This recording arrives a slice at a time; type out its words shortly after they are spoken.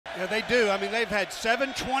Yeah, they do. I mean, they've had 7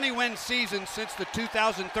 20-win seasons since the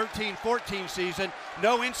 2013-14 season.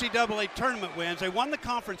 No NCAA tournament wins. They won the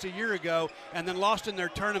conference a year ago and then lost in their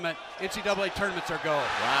tournament. NCAA tournaments are gold.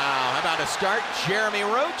 Wow, how about a start? Jeremy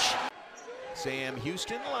Roach. Sam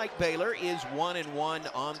Houston, like Baylor, is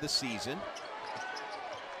 1-1 on the season.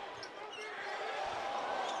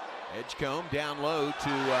 Edgecombe down low to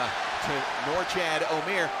Norchad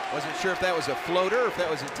Omier. Wasn't sure if that was a floater or if that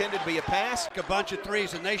was intended to be a pass. A bunch of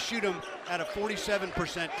threes, and they shoot them at a 47%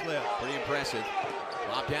 clip. Pretty impressive.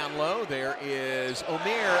 Lob down low. There is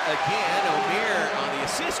Omier again. Omier on the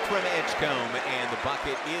assist from Edgecombe, and the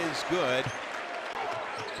bucket is good.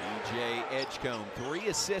 DJ Edgecombe, 3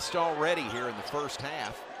 assists already here in the first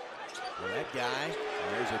half. For that guy,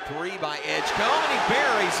 there's a 3 by Edgecombe, and he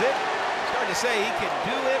buries it. Starting to say he can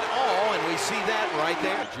do it all, and we see that right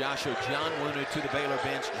there. Joshua Johnwuna to the Baylor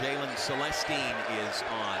bench. Jalen Celestine is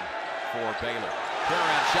on for Baylor.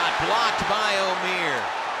 Turnaround shot blocked by Omier.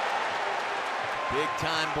 Big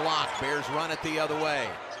time block. Bears run it the other way.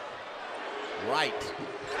 Right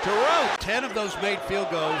to Roach. 10 of those made field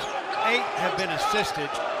goals, 8 have been assisted.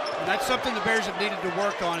 And that's something the Bears have needed to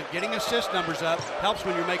work on. Getting assist numbers up helps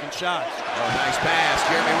when you're making shots. Oh, nice pass.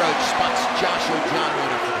 Jeremy Roach spots Joshua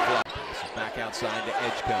Johnwuna for the fly. This is back outside to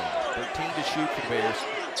Edgecombe. 13 to shoot for the Bears.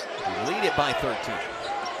 We lead it by 13.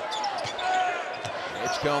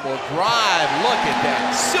 Edgecombe will drive. Look at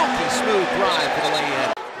that silky smooth drive for the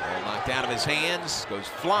lay-in. Knocked out of his hands. Goes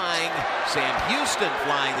flying. Sam Houston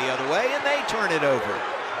flying the other way, and they turn it over.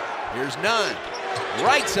 Here's Nunn.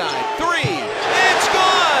 Right side, 3, it's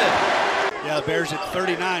good! Yeah, the Bears at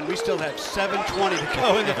 39. We still have 7:20 to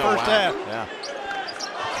go in the first half. Yeah.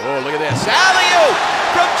 Oh, look at this. Alley-oop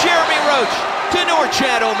from Jeremy Roach to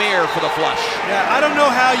Norchad Omier for the flush. Yeah, I don't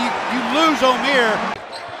know how you lose Omier.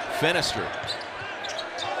 Finister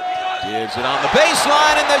gives it on the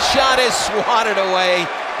baseline, and the shot is swatted away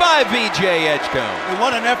by VJ Edgecombe. And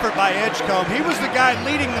what an effort by Edgecombe. He was the guy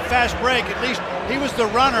leading the fast break. At least he was the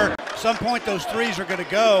runner. At some point those threes are going to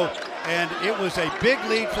go, and it was a big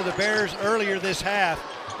lead for the Bears earlier this half,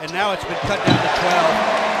 and now it's been cut down to 12,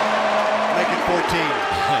 make it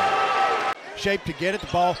 14. Shape to get it, the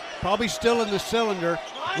ball probably still in the cylinder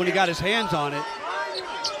when he got his hands on it.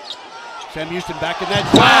 Sam Houston back in that.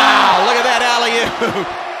 Wow, look at that alley-oop.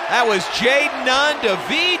 That was Jaden Nunn to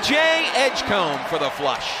VJ Edgecombe for the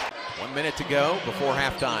flush. 1 minute to go before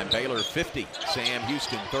halftime. Baylor 50, Sam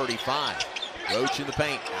Houston 35. Roach in the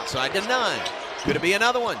paint, outside to Nunn. Could it be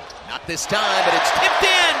another one? Not this time, but it's tipped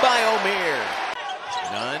in by Omier.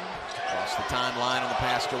 Nunn across the timeline on the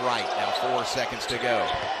pass to Wright. Now 4 seconds to go.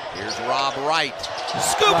 Here's Rob Wright.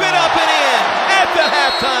 Scoop it up and in at the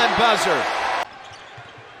halftime buzzer.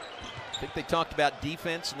 I think they talked about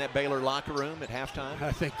defense in that Baylor locker room at halftime.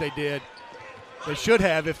 I think they did. They should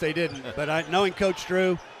have if they didn't. But knowing Coach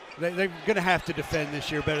Drew, they're going to have to defend this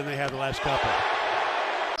year better than they have the last couple.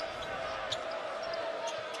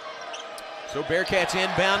 So Bearcats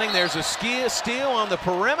inbounding. There's a steal on the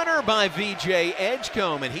perimeter by VJ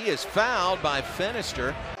Edgecombe, and he is fouled by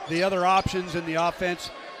Finister. The other options in the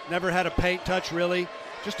offense never had a paint touch, really.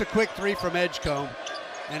 Just a quick 3 from Edgecombe,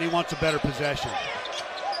 and he wants a better possession.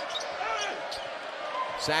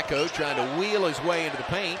 Sacco trying to wheel his way into the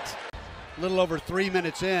paint. A little over 3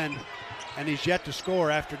 minutes in, and he's yet to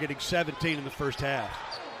score after getting 17 in the first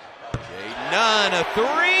half. Jaden Nunn, a 3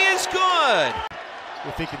 is good.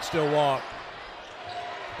 If he can still walk.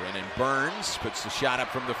 Brennan Burns puts the shot up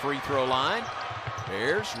from the free throw line.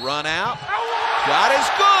 Bears run out. Shot is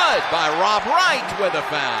good by Rob Wright with a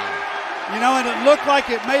foul. You know, and it looked like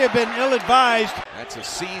it may have been ill-advised. That's a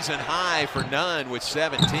season high for Nunn with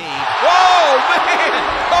 17. Whoa, man!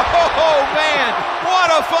 Oh, man! What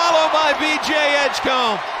a follow by VJ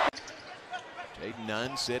Edgecombe. Jaden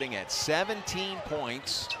Nunn sitting at 17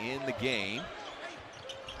 points in the game.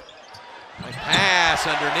 Nice pass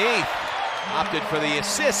underneath. Opted for the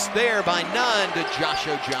assist there by Nunn to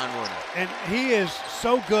Joshua Johnwuna. And he is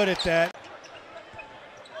so good at that.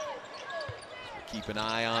 Keep an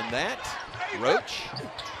eye on that. Roach,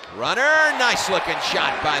 runner, nice looking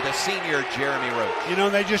shot by the senior Jeremy Roach. You know,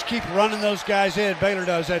 they just keep running those guys in. Baylor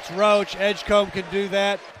does. That's Roach. Edgecombe can do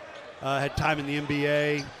that. Had time in the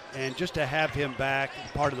NBA, and just to have him back,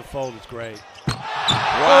 part of the fold is great.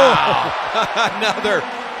 Wow. Another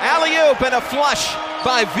alley-oop and a flush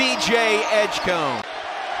by VJ Edgecombe.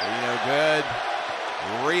 No good.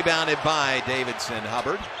 Rebounded by Davidson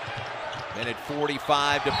Hubbard. Minute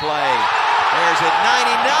 45 to play. There's it,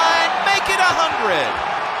 99, make it 100.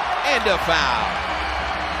 And a foul.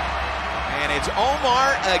 And it's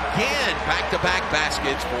Omar again, back-to-back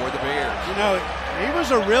baskets for the Bears. You know, he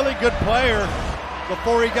was a really good player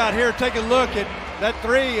before he got here. Take a look at that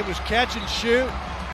three. It was catch and shoot.